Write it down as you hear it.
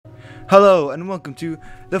Hello and welcome to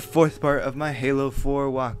the fourth part of my Halo 4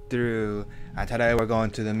 walkthrough. And today we're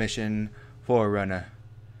going to the mission Forerunner.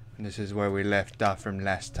 And this is where we left off from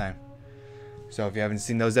last time. So if you haven't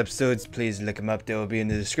seen those episodes, please look them up. They will be in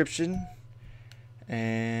the description.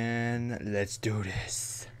 And let's do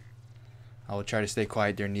this. I will try to stay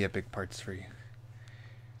quiet during the epic parts for you.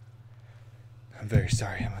 I'm very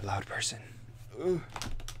sorry, I'm a loud person. Ooh.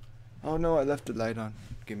 Oh no, I left the light on.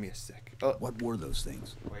 Give me a sec. Oh. What were those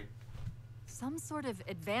things? Wait. Some sort of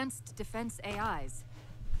advanced defense AIs.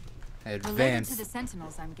 Related Advanced. to the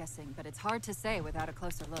Sentinels, I'm guessing, but it's hard to say without a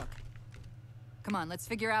closer look. Come on, let's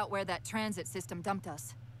figure out where that transit system dumped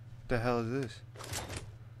us. What the hell is this?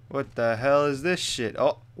 What the hell is this shit?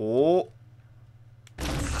 Oh. Oh.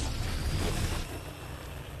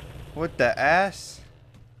 What the ass?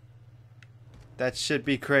 That should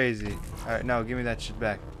be crazy. Alright, no, give me that shit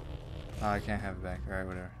back. Oh, I can't have it back. Alright,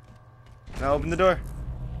 whatever. Now open the door.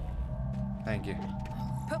 Thank you.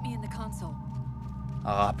 Put me in the console. Oh,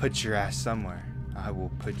 I'll put your ass somewhere. I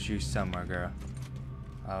will put you somewhere, girl.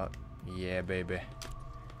 Oh, yeah, baby.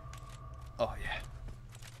 Oh, yeah.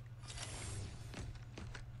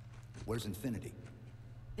 Where's Infinity?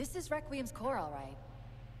 This is Requiem's core, all right.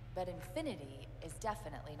 But Infinity is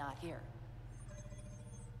definitely not here.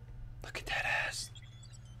 Look at that ass.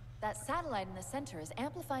 That satellite in the center is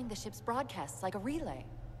amplifying the ship's broadcasts like a relay.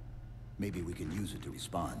 Maybe we can use it to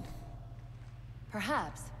respond.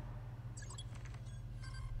 Perhaps.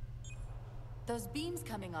 Those beams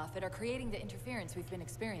coming off it are creating the interference we've been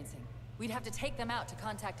experiencing. We'd have to take them out to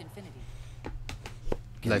contact Infinity.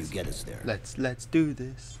 Can you get us there? Let's do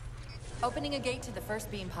this. Opening a gate to the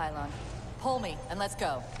first beam pylon. Pull me, and let's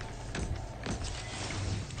go.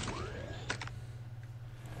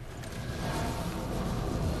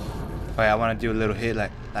 Oh yeah, I want to do a little hit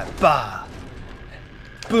like bah,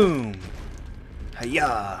 boom,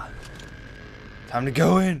 hiya. Time to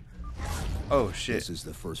go in. Oh shit. This is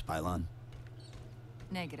the first pylon.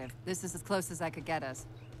 Negative. This is as close as I could get us.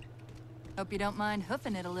 Hope you don't mind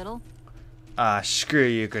hoofing it a little. Ah, screw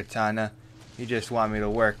you, Katana. You just want me to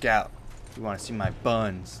work out. You want to see my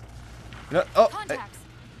buns. No, oh, hey. Contacts.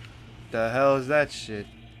 The hell is that shit?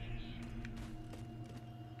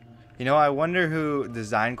 You know, I wonder who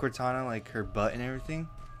designed Cortana, like her butt and everything.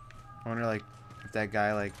 I wonder, like, if that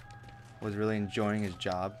guy, like, was really enjoying his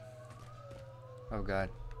job. Oh god.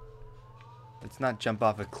 Let's not jump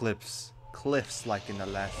off of cliffs like in the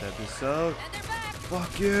last episode. And they're back.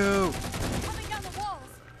 Fuck you! Coming down the walls.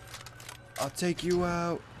 I'll take you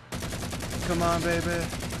out. Come on, baby.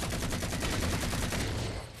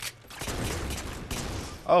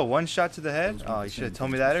 Oh, one shot to the head? Oh, you should have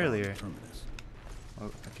told me that earlier. Oh,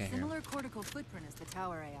 I can't hear him. Similar cortical footprint as the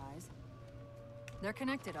tower AIs. They're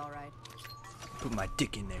connected, all right. Put my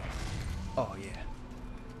dick in there. Oh, yeah.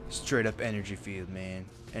 Straight up energy field, man.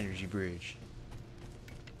 Energy bridge.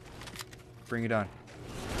 Bring it on.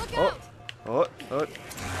 Look Oh, out! oh.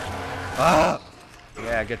 Ah!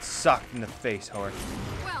 Yeah, get sucked in the face, whore.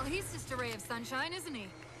 Well, he's just a ray of sunshine, isn't he?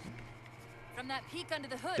 From that peek under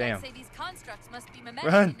the hood, Damn. I'd say these constructs must be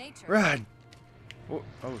mimetic Run! in nature. Run! Oh,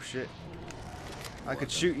 oh shit. I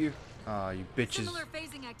could shoot you. Oh, you bitches. Similar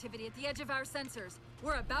phasing activity at the edge of our sensors.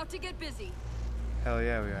 We're about to get busy. Hell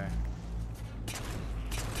yeah, we are.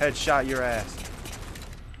 Headshot your ass.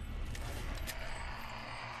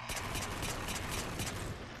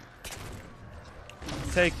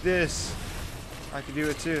 Take this. I can do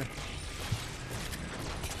it too.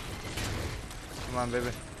 Come on, baby.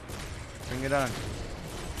 Bring it on.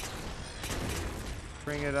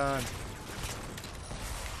 Bring it on.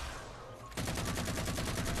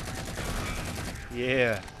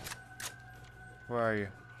 Yeah. Where are you?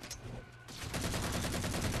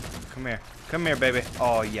 Come here. Come here, baby.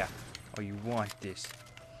 Oh, yeah. Oh, you want this.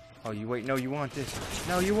 Oh, you wait. No, you want this.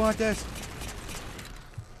 No, you want this.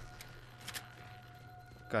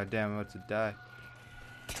 God damn, I'm about to die.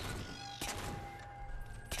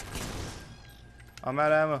 I'm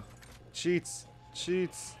out of ammo. Cheats.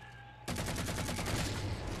 Cheats.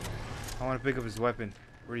 I want to pick up his weapon.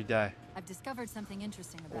 Where'd he die? I've discovered something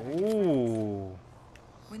interesting about it. Ooh.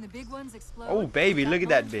 When the big ones explode, Oh, baby, look at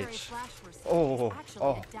that momentary bitch. flash we're seeing Oh, is actually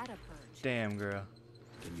oh. a data purge. Damn, girl.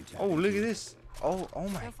 Can you tap Oh, look into at it? this. Oh, oh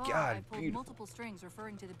my So far, god. I've pulled Beautiful. multiple strings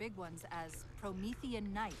referring to the big ones as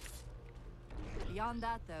Promethean Knights. Beyond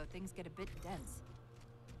that, though, things get a bit dense.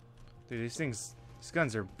 Dude, these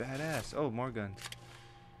guns are badass. Oh, more guns.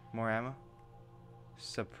 More ammo.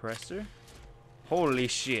 Suppressor? Holy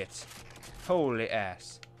shit. Holy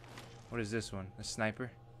ass. What is this one? A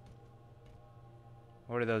sniper?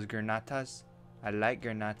 What are those, granatas? I like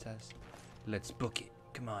granatas. Let's book it.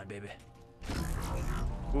 Come on, baby.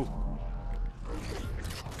 Ooh.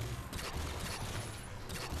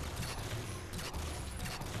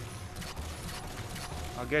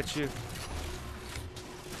 I'll get you.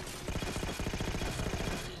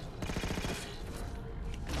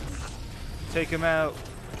 Take him out.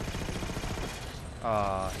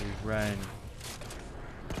 Aw, he's running.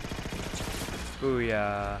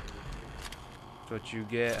 Booyah. That's what you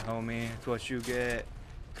get, homie. That's what you get.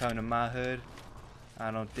 Come to my hood?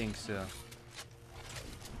 I don't think so.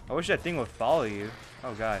 I wish that thing would follow you.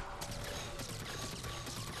 Oh, God.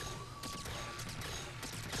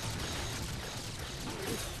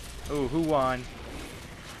 Ooh, who won?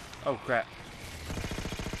 Oh, crap.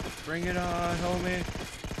 Bring it on, homie.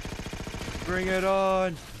 Bring it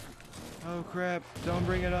on. Oh, crap. Don't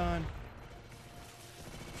bring it on.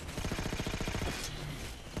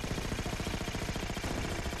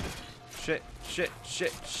 Shit, shit,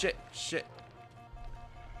 shit, shit, shit.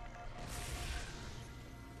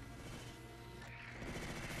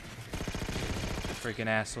 Freaking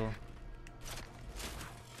asshole.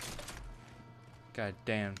 God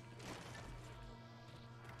damn.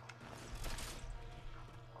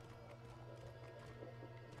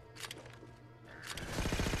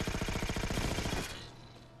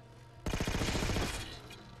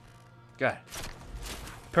 Got it.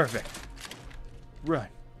 Perfect. Run.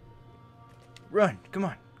 Run. Come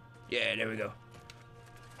on. Yeah, there we go.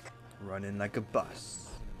 Running like a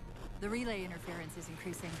bus. The relay interference is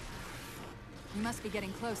increasing. We must be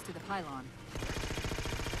getting close to the pylon.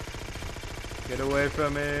 Get away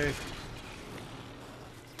from me.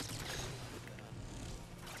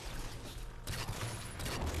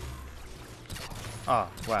 Oh,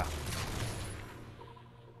 wow.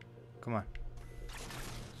 Come on.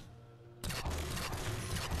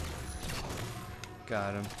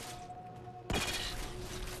 Got him.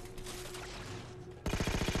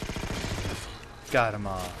 Got him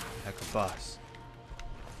all like a boss.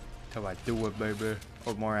 That's how I do it, baby.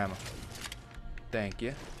 Oh, more ammo. Thank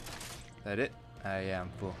you. That it? I am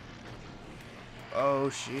full. Oh,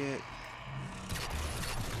 shit.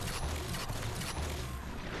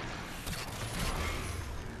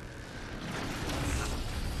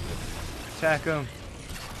 Attack him.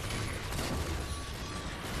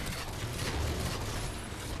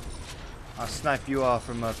 I'll snipe you off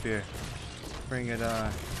from up here. Bring it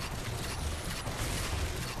on.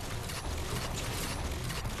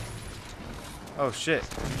 Oh shit.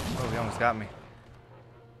 Oh, he almost got me.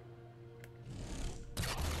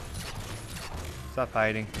 Stop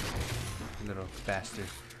hiding, little bastard.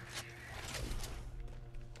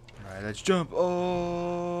 Alright, let's jump.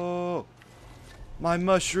 Oh! My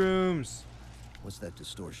mushrooms! What's that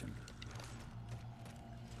distortion?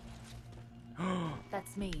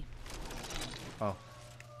 That's me. Oh.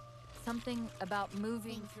 Something about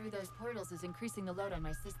moving through those portals is increasing the load on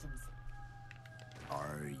my systems.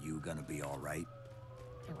 Are you gonna be all right?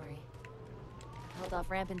 Don't worry. Held off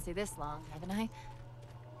rampancy this long, haven't I?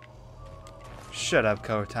 Shut up,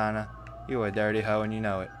 Cortana. You a dirty hoe and you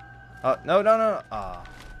know it. Oh, no, no, no. Ah. Oh.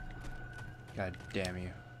 God damn you.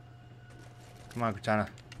 Come on, Cortana.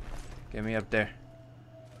 Get me up there.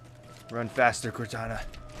 Run faster, Cortana.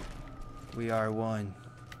 We are one.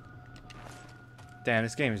 Damn,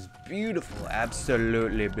 this game is beautiful.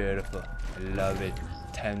 Absolutely beautiful. I love it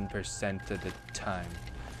 10% of the time.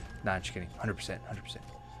 Nah, I'm just kidding. 100%. 100%.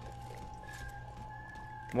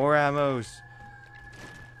 More ammos.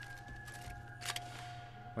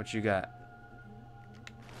 What you got?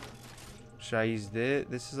 Should I use this?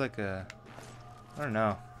 This is like a... I don't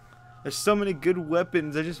know. There's so many good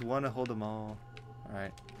weapons. I just want to hold them all.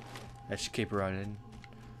 Alright. I should keep running.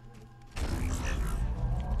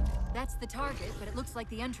 That's the target, but it looks like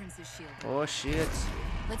the entrance is shielded. Oh shit.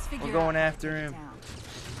 Let's figure We're going out how to after take it him. down.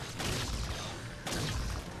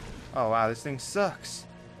 Oh wow, this thing sucks.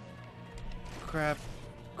 Crap.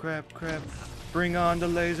 Crap, crap. Bring on the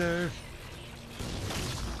laser.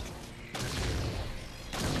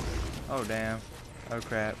 Oh damn. Oh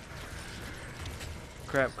crap.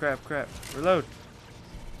 Crap, crap, crap. Reload.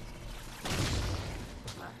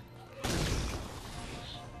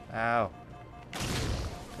 Ow.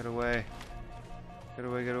 Get away. Get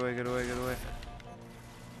away, get away, get away, get away.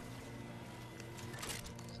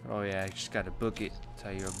 Oh yeah, I just gotta book it. That's how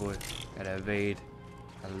you're a boy. Gotta evade.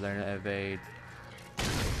 Gotta learn to evade.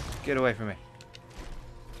 Get away from me.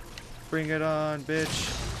 Bring it on,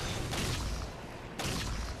 bitch.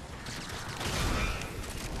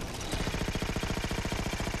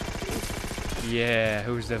 Yeah,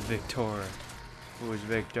 who's the victor? Who is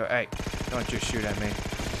Victor? Hey, don't you shoot at me.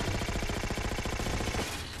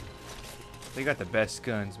 They got the best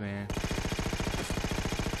guns, man.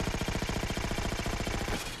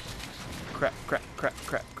 Crap, crap, crap,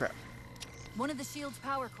 crap, crap. One of the shield's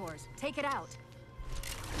power cores. Take it out.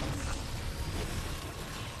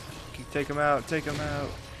 Take him out. Take him out.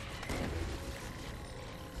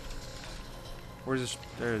 Where's this?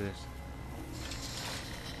 There it is.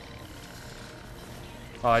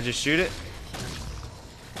 Oh, I just shoot it?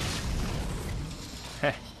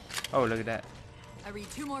 Oh, look at that. I read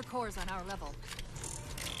 2 more cores on our level.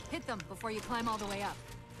 Hit them before you climb all the way up.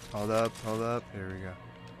 Hold up, hold up. Here we go.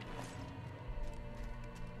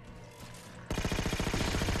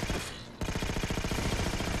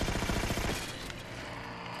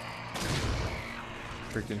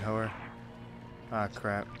 Freaking whore. Ah,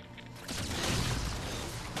 crap.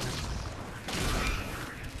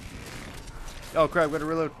 Oh, crap, gotta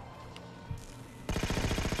reload.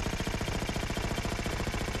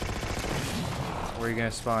 Where are you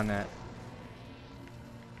gonna spawn at?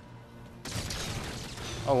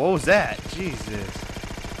 Oh, what was that? Jesus.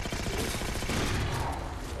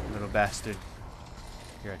 Little bastard.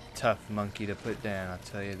 You're a tough monkey to put down, I'll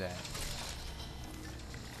tell you that.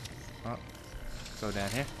 Oh, go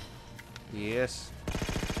down here. Yes.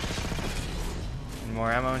 Any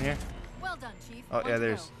more ammo in here? Well done, Chief. Oh, On yeah, to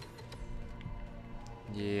there's. go.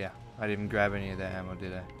 Yeah, I didn't even grab any of that ammo,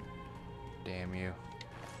 did I? Damn you.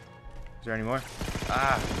 Is there any more?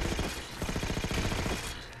 Ah!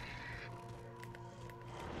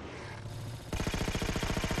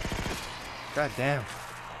 God damn.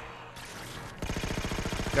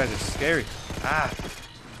 You guys are scary. Ah!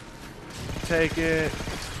 Take it.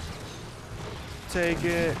 Take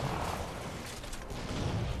it.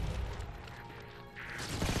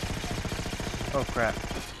 Oh crap.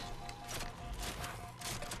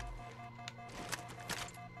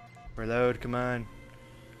 Reload, come on.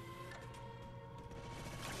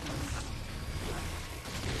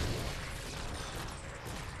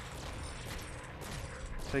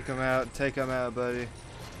 Take him out, buddy.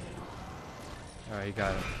 Alright, you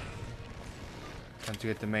got him. Time to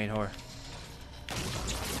get the main whore.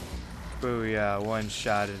 Booyah, one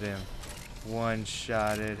shot at him. One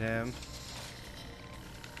shot at him.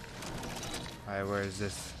 Alright, where is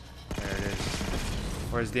this? There it is.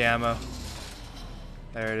 Where's the ammo?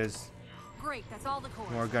 There it is. Great, that's all the cores.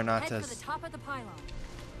 More Head for granatas. the top of the pylon.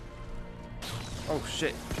 Oh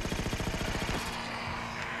shit.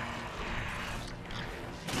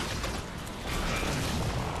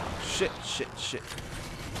 Shit.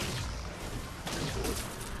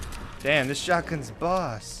 Damn, this shotgun's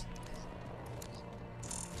boss.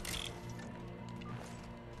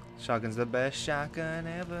 Shotgun's the best shotgun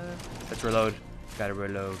ever. Let's reload. Gotta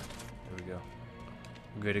reload. There we go.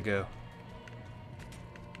 We're good to go.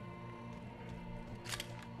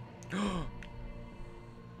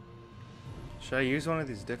 Should I use one of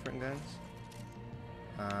these different guns?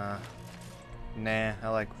 Nah, I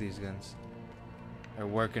like these guns. They're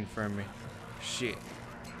working for me. Shit.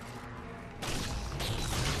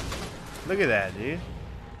 Look at that, dude.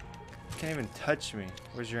 Can't even touch me.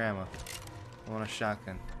 Where's your ammo? I want a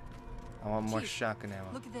shotgun. I want more Chief, shotgun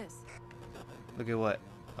ammo. Look at this. Look at what?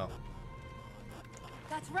 Oh.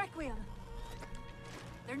 That's Requiem.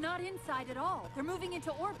 They're not inside at all. They're moving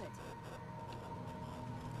into orbit.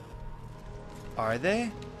 Are they?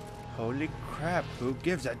 Holy crap, who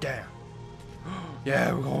gives a damn?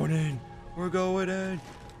 Yeah, we're going in. We're going in.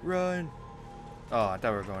 Run. Oh, I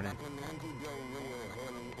thought we were going in.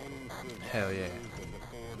 Hell yeah.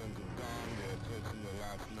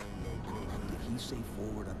 Did he say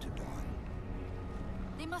forward up to dawn?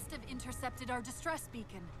 They must have intercepted our distress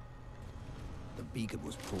beacon. The beacon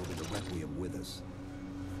was pulled into Requiem with us.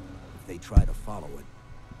 If they try to follow it,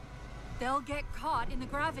 They'll get caught in the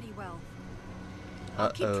gravity well.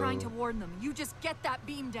 I'll keep trying to warn them. You just get that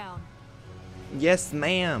beam down. Yes,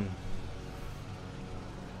 ma'am.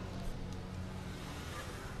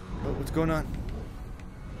 Oh, what's going on?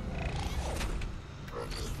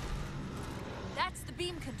 That's the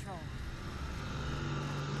beam control.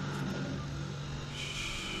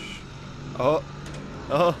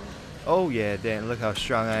 Oh yeah, damn, look how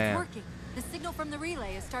strong I It's am. working. The signal from the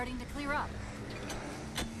relay is starting to clear up.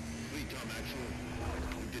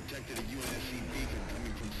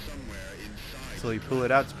 So you pull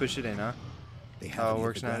it out to push it in, huh? they How it haven't hit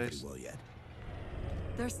works the gravity nowadays? well yet.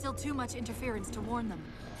 There's still too much interference to warn them.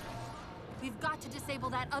 We've got to disable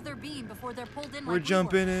that other beam before they're pulled in. We're like we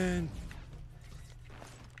jumping were. in.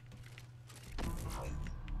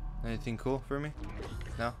 Anything cool for me?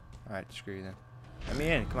 No? Alright, screw you then. Let me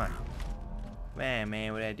in, come on. Man,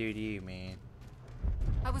 what'd I do to you, man?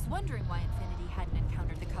 I was wondering why Infinity hadn't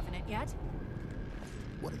encountered the Covenant yet.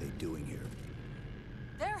 What are they doing here?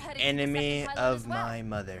 They're heading to Enemy the second pylon of as well. my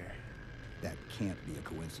mother. That can't be a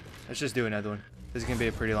coincidence. Let's just do another one. This is gonna be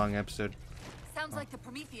a pretty long episode. Sounds like the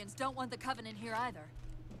Prometheans don't want the Covenant here either.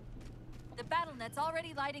 The battle net's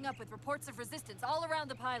already lighting up with reports of resistance all around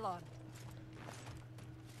the pylon.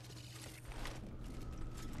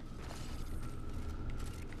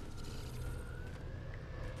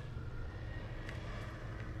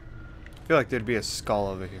 I feel like there'd be a skull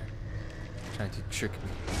over here trying to trick me.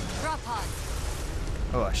 Drop pod.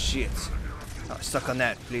 Oh shit. Oh, stuck on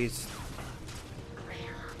that, please.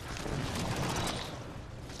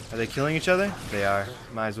 Are they killing each other? They are.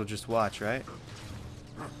 Might as well just watch, right?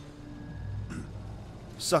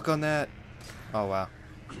 Suck on that. Oh wow.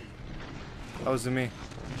 That wasn't me.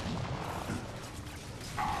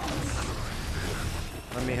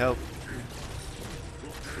 Let me help.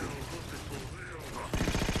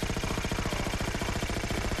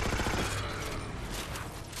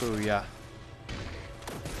 Booyah.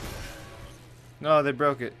 No, they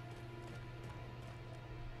broke it.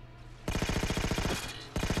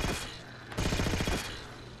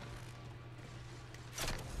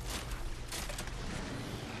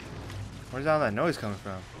 Where's all that noise coming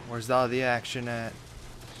from? Where's all the action at?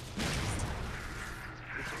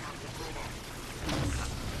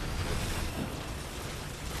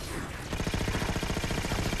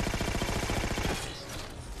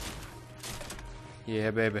 Yeah,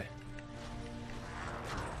 baby.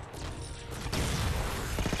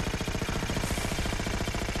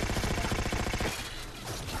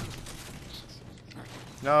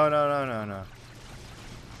 No, no, no, no, no.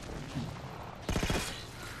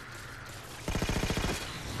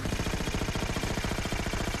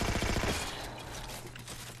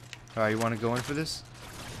 Alright, you want to go in for this?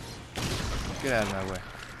 Get out of my way.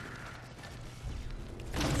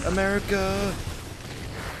 America!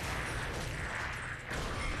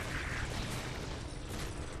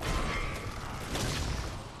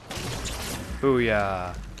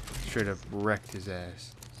 Booyah! Straight up wrecked his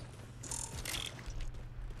ass.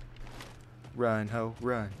 Run, ho,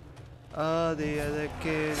 run. All the other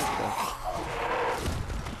kids.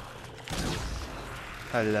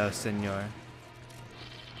 Hello, senor.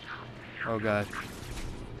 Oh god.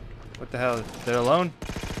 What the hell? They're alone?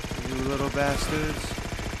 You little bastards.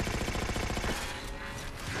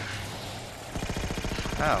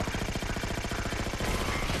 Ow.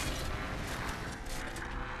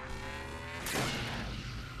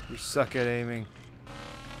 You suck at aiming.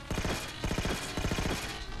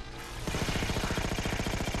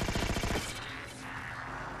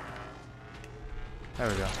 There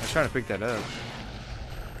we go. I was trying to pick that up.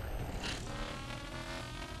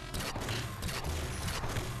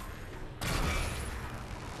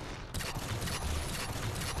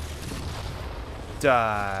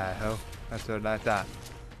 Die, ho. That's what I thought.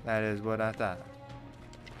 That is what I thought.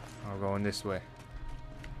 We're going this way.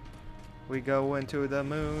 We going to the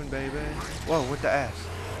moon, baby. Whoa, what the ass?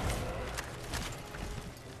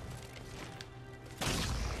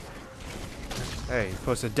 Hey, you're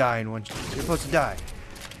supposed to die in one. You're supposed to die.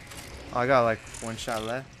 Oh, I got like one shot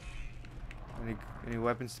left. Any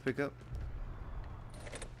weapons to pick up?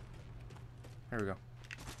 There we go.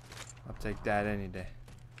 I'll take that any day.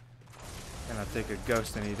 And I'll take a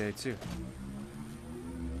ghost any day too.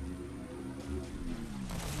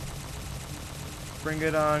 Bring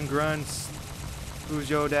it on, grunts. Who's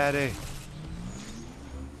your daddy?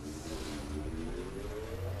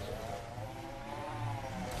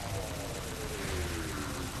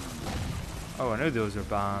 Oh, I knew those were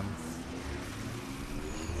bombs.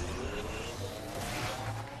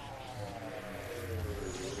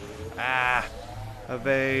 Ah!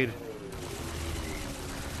 Evade.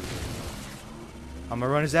 I'm gonna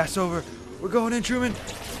run his ass over. We're going in, Truman.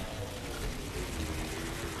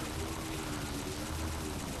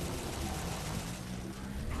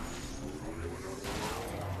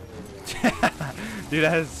 Dude,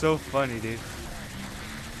 that is so funny, dude.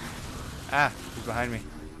 Ah, he's behind me.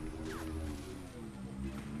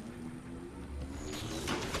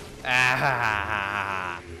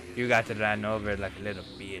 Ah, you got to run over like a little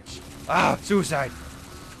bitch. Ah, suicide.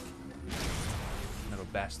 Little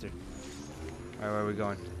bastard. Alright, where are we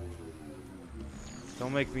going?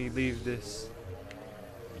 Don't make me leave this.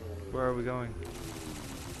 Where are we going?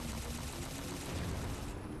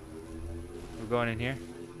 We're going in here?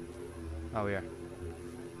 Oh, we are.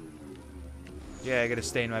 Yeah, I gotta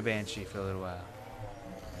stay in my Banshee for a little while.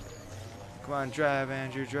 Come on, drive,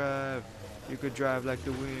 Andrew, drive. You could drive like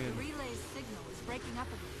the wind. The relay's signal is breaking up a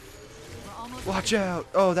bit. We're almost Watch out!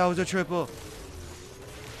 Oh, that was a triple.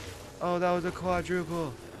 Oh, that was a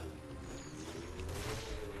quadruple.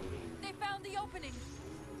 They found the opening.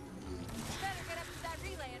 Better get up to that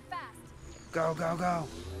relay and fast. Go, go, go.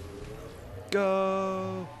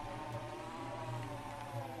 Go.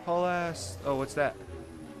 Whole ass. Oh, what's that?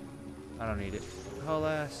 I don't need it. Whole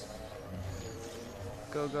ass.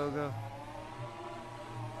 Go, go, go.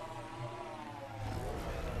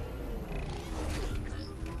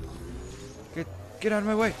 Get out of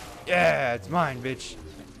my way. Yeah, it's mine, bitch.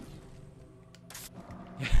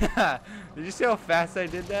 Yeah. Did you see how fast I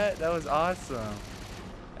did that? That was awesome.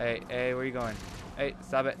 Hey, hey, where you going? Hey,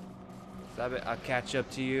 stop it. Stop it. I'll catch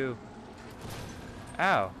up to you.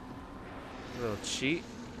 Ow. Little cheat.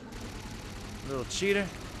 Little cheater.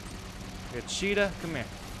 You're a cheetah. Come here.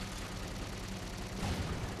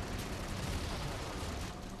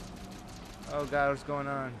 Oh God, what's going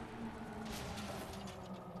on?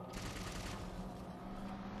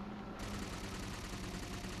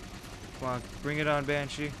 Come on, bring it on,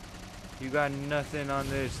 Banshee. You got nothing on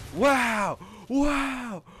this. Wow!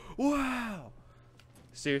 Wow! Wow!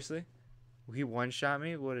 Seriously? He one-shot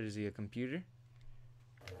me? What is he, a computer?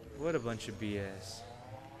 What a bunch of BS.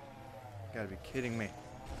 You gotta be kidding me.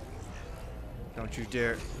 Don't you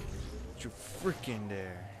dare. Don't you freaking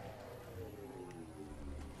dare.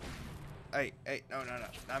 Hey, hey, no, no, no.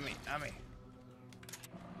 Not me, not me.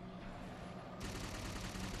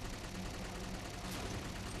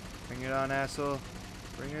 Bring it on, asshole.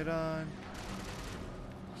 Bring it on.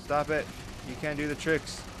 Stop it. You can't do the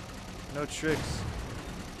tricks. No tricks.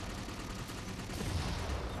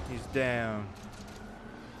 He's down.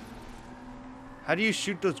 How do you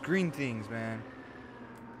shoot those green things, man?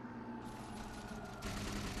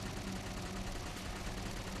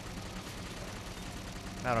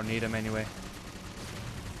 I don't need them anyway.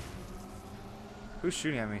 Who's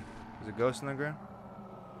shooting at me? Is a ghost on the ground?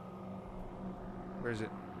 Where is it?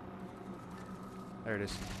 There it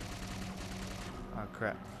is. Oh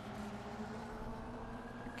crap.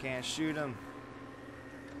 I can't shoot him.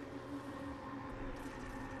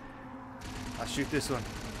 I'll shoot this one.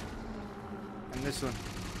 And this one.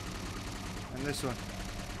 And this one.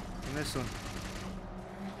 And this one.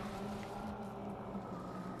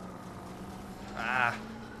 Ah.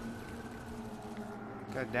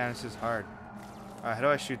 God damn, this is hard. Alright, how do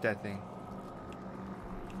I shoot that thing?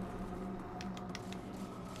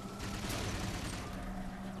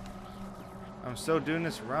 I'm so doing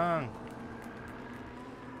this wrong.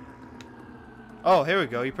 Oh, here we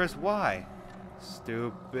go. You press Y.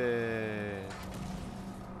 Stupid.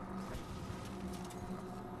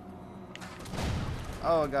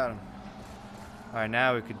 Oh, I got him. Alright,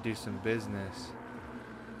 now we could do some business.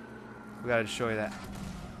 We gotta show you that.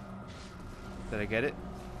 Did I get it?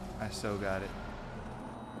 I so got it.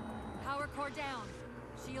 Power core down.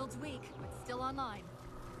 Shield's weak, but still online.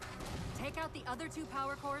 Take out the other 2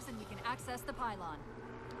 power cores and we can access the pylon.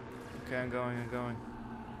 Okay, I'm going, I'm going.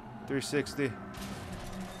 360.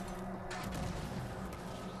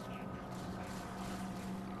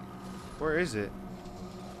 Where is it?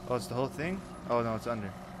 Oh, it's the whole thing? Oh, no, it's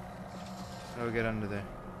under. How do we get under there?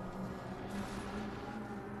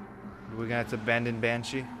 We're gonna have to abandon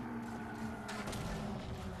Banshee.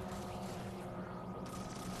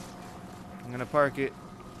 I'm gonna park it.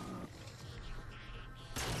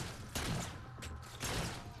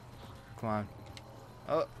 Come on.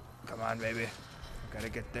 Oh, come on, baby. Gotta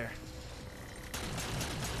get there.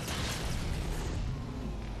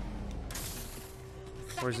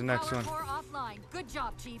 Where's the next one? Core offline. Good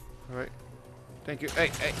job, Chief. All right. Thank you. Hey,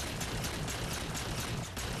 hey.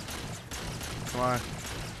 Come on.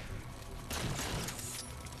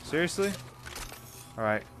 Seriously? All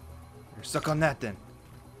right. You're stuck on that then.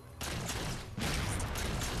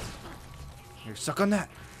 You're stuck on that.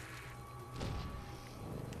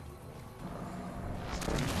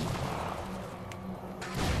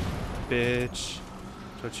 Bitch.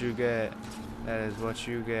 That's what you get. That is what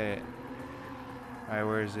you get. Alright,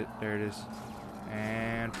 where is it? There it is.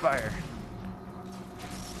 And fire.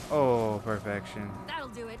 Oh, perfection. That'll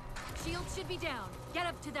do it. Shield should be down. Get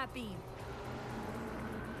up to that beam.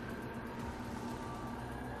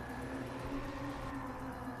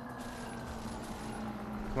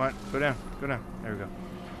 Come on, go down, go down. There we go.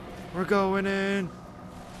 We're going in.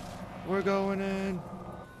 We're going in.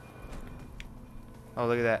 Oh,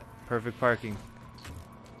 look at that. Perfect parking.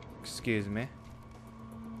 Excuse me.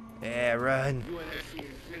 Yeah, run. UNSC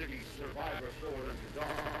Infinity Survivor Forerunner Dawn.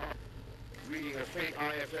 Reading a faint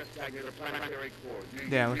IFF tag near the planetary core.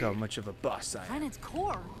 Damn, look how much of a boss I am. Planet's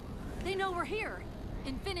core? They know we're here.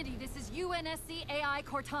 Infinity, this is UNSC AI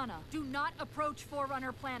Cortana. Do not approach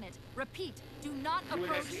Forerunner planet. Repeat, do not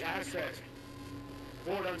approach... UNSC asset.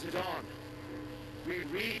 Forward unto dawn. We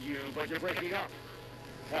read you, but you're breaking up.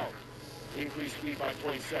 Help. Increase speed by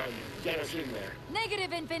 0.7. Get us in there.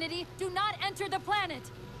 Negative, Infinity. Do not enter the planet.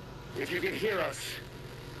 If you can hear us,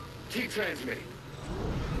 keep transmitting.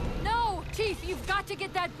 No! Chief, you've got to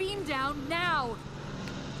get that beam down now.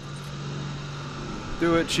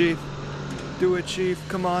 Do it, Chief. Do it, Chief.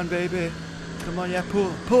 Come on, baby. Come on, yeah.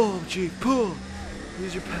 Pull. Pull, Chief. Pull.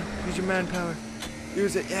 Use your manpower.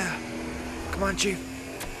 Use it, yeah. Come on, Chief.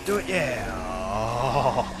 Do it, yeah.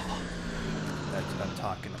 Oh. That's what I'm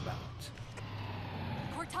talking about.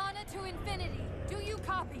 Cortana to Infinity. Do you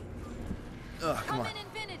copy? Ugh, come on. in,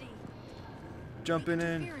 Infinity. Jumping the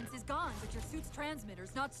in. interference is gone, but your suit's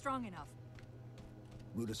transmitter's not strong enough.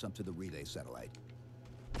 Route us up to the relay satellite.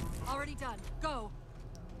 Already done. Go.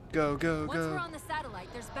 Go, go, Once we're go. on the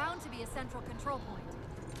satellite, there's bound to be a central control point.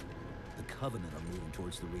 The Covenant are moving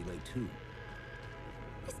towards the relay too.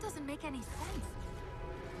 This doesn't make any sense.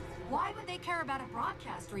 Why would they care about a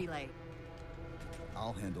broadcast relay?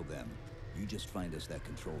 I'll handle them. You just find us that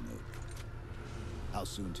control node. How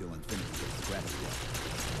soon till Infinity gets the gravity up?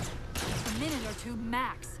 A minute or two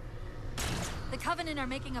max. The Covenant are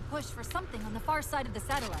making a push for something on the far side of the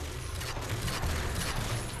satellite.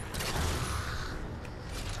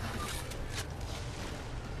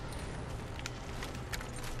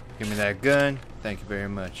 Give me that gun. Thank you very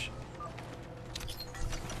much.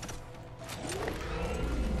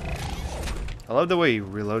 I love the way you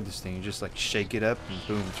reload this thing. You just like shake it up and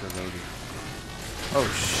boom, it's reloaded. Oh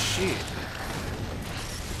shit.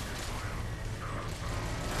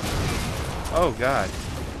 Oh god.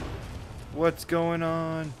 What's going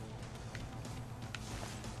on?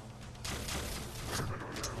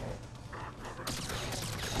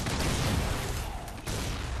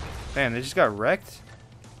 Man, they just got wrecked?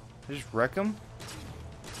 They just wreck them?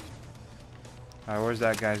 Alright, where's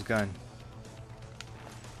that guy's gun?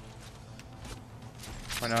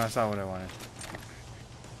 Oh no, that's not what I wanted.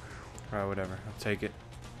 Alright, whatever. I'll take it.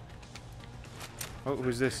 Oh,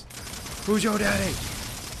 who's this? Who's your daddy?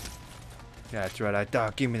 Yeah, that's right. I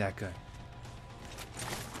thought. Give me that gun.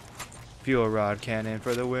 Fuel rod cannon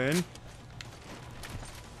for the win.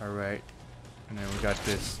 Alright. And then we got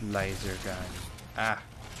this laser gun. Ah.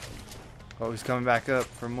 Oh, he's coming back up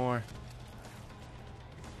for more.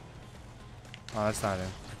 Oh, that's not him.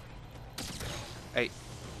 Hey.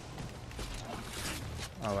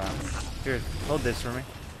 Oh, wow. Here, hold this for me.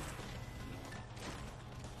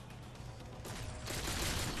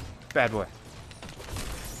 Bad boy.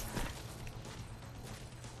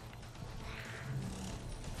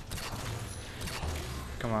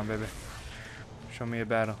 Come on, baby. Show me a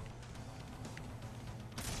battle.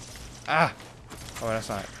 Ah! Oh, that's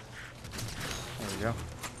not it. There we go.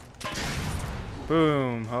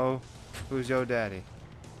 Boom, ho. Who's your daddy?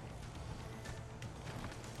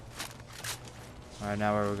 Alright,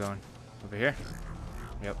 now where are we going? Over here?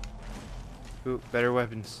 Yep. Ooh, better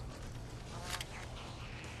weapons.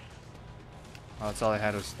 Oh, that's all I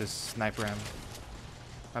had was this sniper ammo.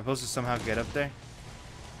 Am I supposed to somehow get up there?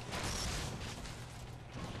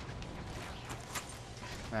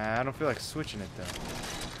 Nah, I don't feel like switching it though.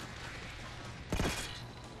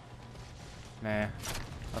 Nah,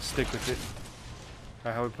 I'll stick with it.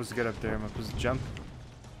 Alright, how are we supposed to get up there? Am I supposed to jump?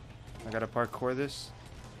 I gotta parkour this?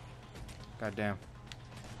 God damn.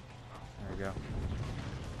 There we go.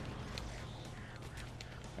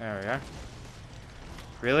 There we are.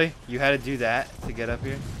 Really? You had to do that to get up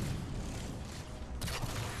here?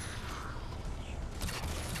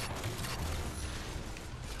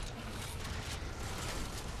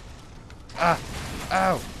 Ah!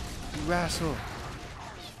 Ow! You asshole!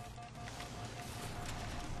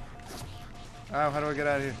 Ow, how do I get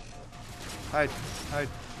out of here? Hide! Hide!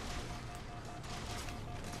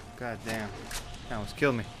 God damn. That almost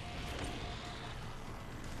killed me.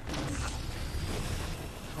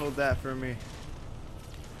 Hold that for me.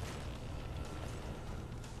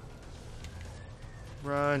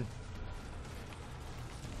 Run.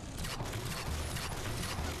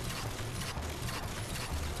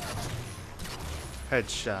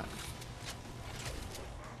 Headshot.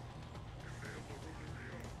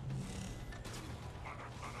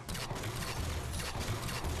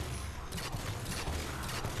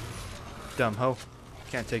 Dumb hoe.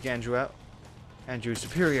 Can't take Andrew out. Andrew is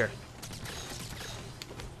superior.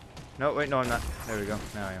 No, wait, no, I'm not. There we go.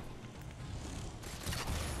 Now I am.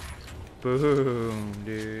 Boom,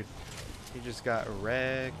 dude. He just got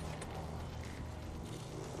wrecked.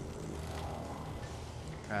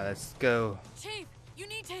 Alright, let's go. Chief, you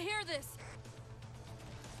need to hear this.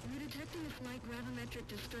 We're detecting a slight gravimetric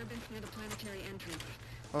disturbance near the planetary entrance.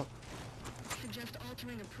 Oh. Suggest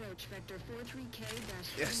altering approach vector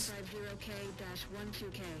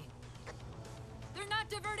 43K-750K-12K. They're not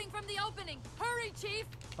diverting from the opening. Hurry, Chief.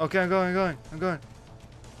 Okay, I'm going.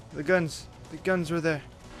 The guns were there.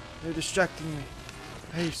 They're distracting me.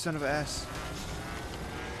 Hey, you son of an ass.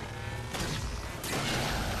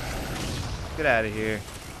 Get out of here.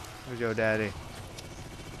 Where's your daddy?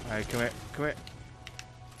 Alright, come here. Come here.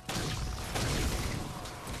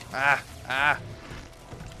 Ah! Ah!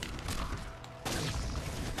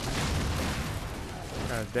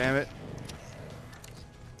 God damn it.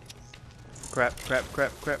 Crap, crap,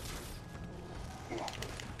 crap, crap.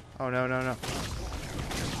 Oh, no, no, no.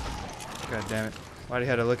 God damn it. Why'd he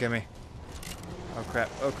have to look at me? Oh, crap.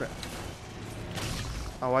 Oh, crap.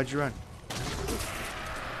 Oh, why'd you run?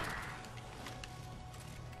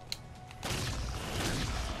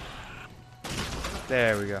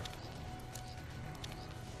 There we go.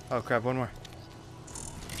 Oh, crap. One more.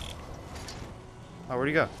 Oh, where'd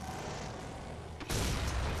he go?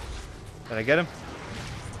 Did I get him?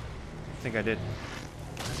 I think I did.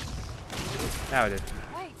 Now I did.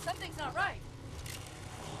 Wait, something's not right.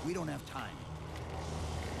 We don't have time.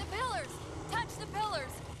 The pillars! Touch the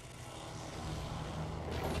pillars!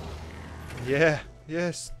 Yeah.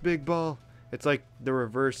 Yes, big ball. It's like the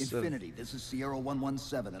reverse Infinity, this is Sierra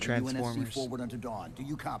 117 of the Transformers. UNSC Forward unto Dawn. Do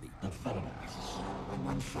you copy?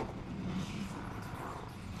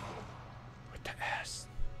 with the ass.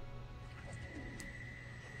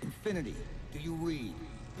 Infinity, do you read?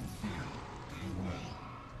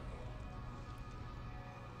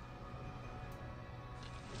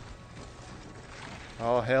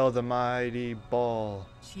 All hail the mighty ball.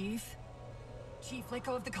 Chief? Chief, let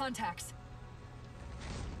go of the contacts.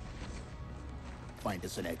 Find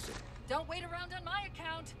us an exit. Don't wait around on my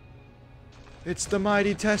account. It's the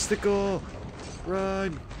mighty testicle.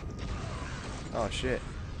 Run. Oh shit.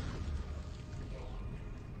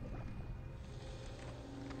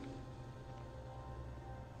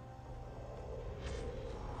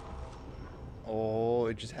 Oh,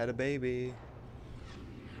 it just had a baby.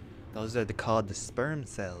 Those are called the sperm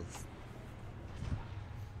cells.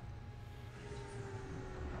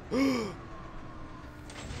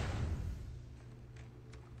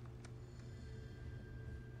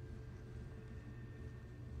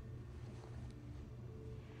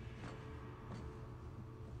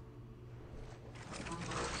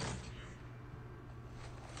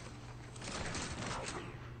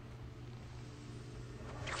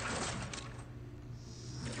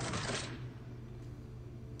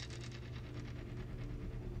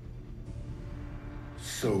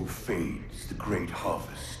 So fades the great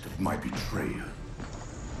harvest of my betrayal.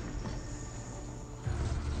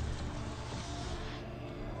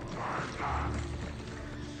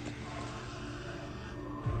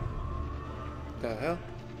 The hell?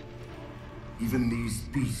 Even these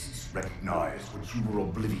beasts recognize what you were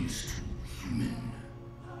oblivious to, human.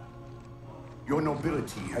 Your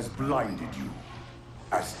nobility has blinded you,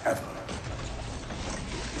 as ever.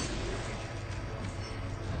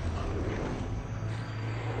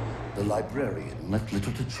 The librarian left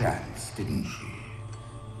little to chance, didn't she?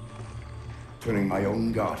 Turning my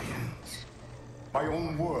own guardians, my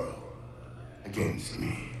own world, against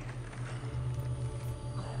me.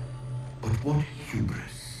 But what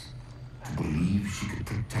hubris to believe she could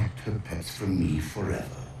protect her pets from me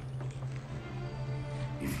forever.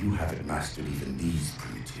 If you haven't mastered even these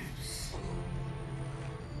primitives,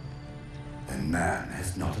 then man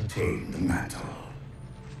has not attained the mantle.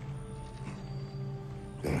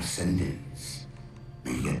 Your ascendance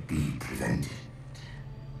may yet be prevented.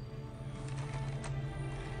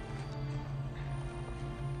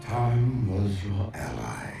 Time was your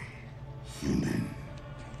ally, human.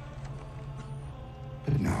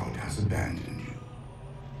 But now it has abandoned you.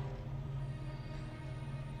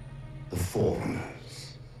 The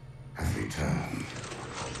Forerunners have returned.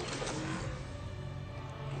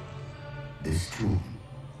 This tomb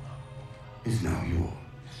is now yours.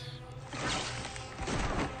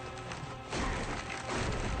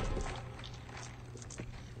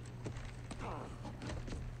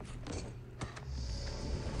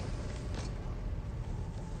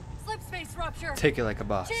 Slip space rupture. Take it like a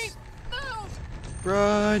boss. Chief, move!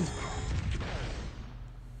 Run!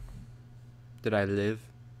 Did I live?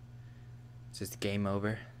 Is this game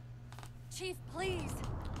over? Chief, please.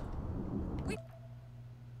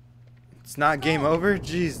 It's not game over?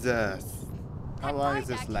 Jesus. How long does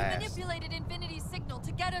this He last? manipulated Infinity's signal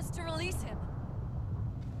to get us to release him.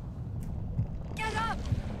 Get up!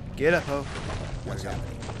 Get up, ho. What's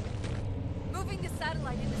happening? Moving the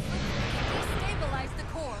satellite into space will destabilize the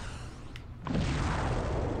core.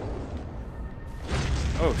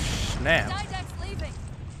 Oh, snap. Didac's leaving.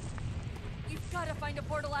 We've got to find a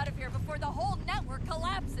portal out of here before the whole network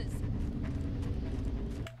collapses.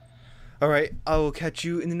 Alright, I will catch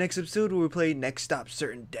you in the next episode where we play Next Stop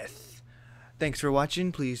Certain Death. Thanks for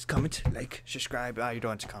watching. Please comment, like, subscribe. You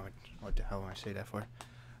don't have to comment. What the hell am I say that for?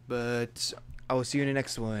 But I will see you in the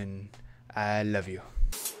next one. I love you.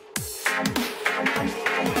 Every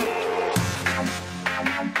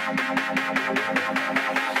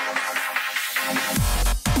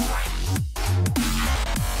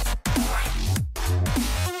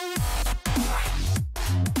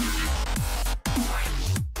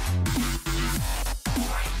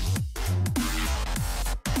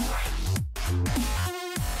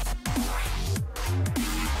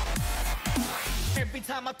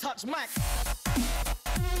time I touch mic.